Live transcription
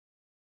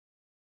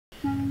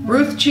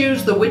Ruth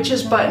Chu's The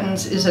Witch's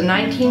Buttons is a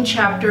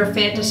 19-chapter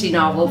fantasy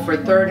novel for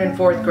 3rd and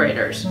 4th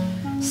graders.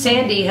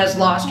 Sandy has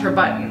lost her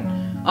button.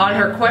 On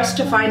her quest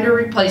to find her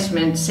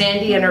replacement,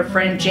 Sandy and her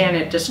friend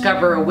Janet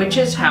discover a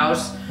witch's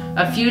house,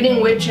 a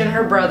feuding witch and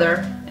her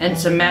brother, and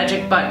some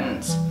magic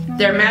buttons.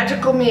 Their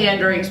magical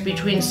meanderings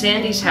between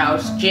Sandy's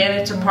house,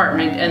 Janet's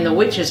apartment, and the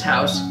witch's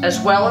house,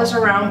 as well as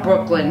around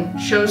Brooklyn,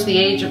 shows the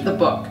age of the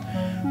book.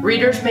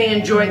 Readers may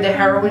enjoy the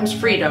heroine's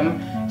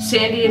freedom.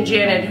 Sandy and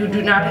Janet, who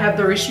do not have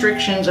the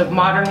restrictions of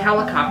modern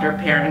helicopter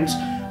parents,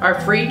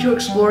 are free to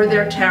explore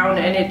their town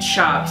and its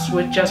shops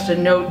with just a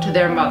note to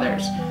their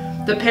mothers.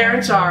 The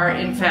parents are,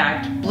 in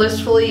fact,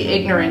 blissfully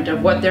ignorant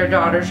of what their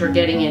daughters are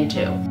getting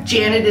into.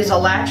 Janet is a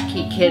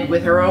latchkey kid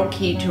with her own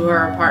key to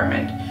her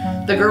apartment.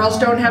 The girls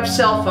don't have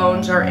cell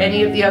phones or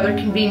any of the other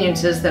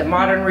conveniences that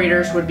modern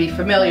readers would be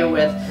familiar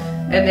with,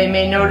 and they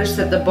may notice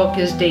that the book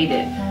is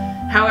dated.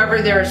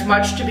 However, there is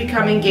much to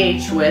become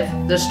engaged with,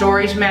 the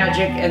story's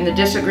magic and the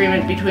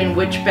disagreement between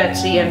Witch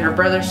Betsy and her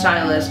brother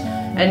Silas,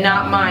 and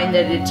not mind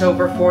that it's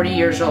over 40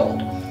 years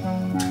old.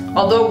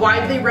 Although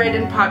widely read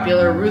and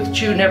popular, Ruth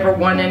Chu never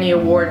won any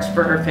awards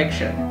for her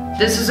fiction.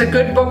 This is a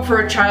good book for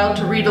a child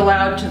to read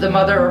aloud to the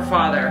mother or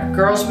father.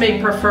 Girls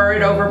may prefer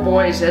it over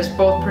boys, as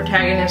both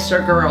protagonists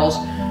are girls,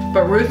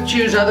 but Ruth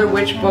Chu's other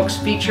witch books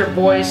feature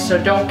boys,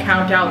 so don't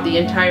count out the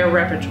entire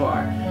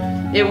repertoire.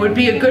 It would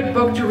be a good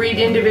book to read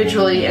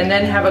individually and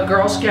then have a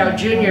Girl Scout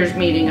Juniors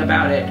meeting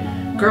about it.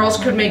 Girls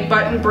could make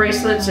button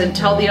bracelets and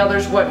tell the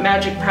others what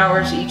magic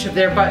powers each of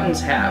their buttons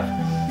have.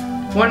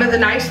 One of the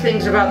nice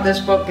things about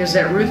this book is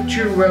that Ruth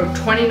Chu wrote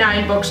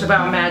 29 books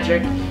about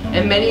magic,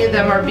 and many of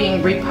them are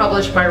being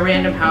republished by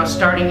Random House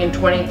starting in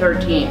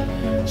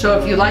 2013. So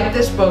if you like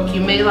this book, you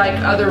may like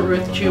other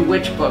Ruth Chu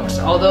witch books,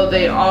 although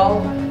they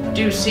all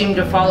do seem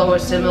to follow a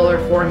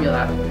similar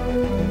formula.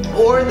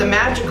 Or the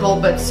magical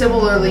but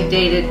similarly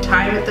dated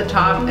Time at the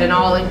Top and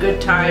All in Good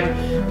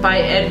Time by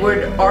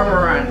Edward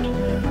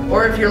Ormerod.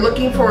 Or if you're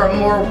looking for a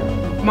more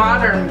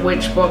modern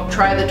witch book,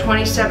 try the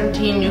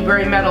 2017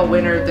 Newbery Medal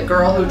winner, The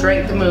Girl Who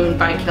Drank the Moon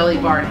by Kelly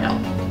Barnhill.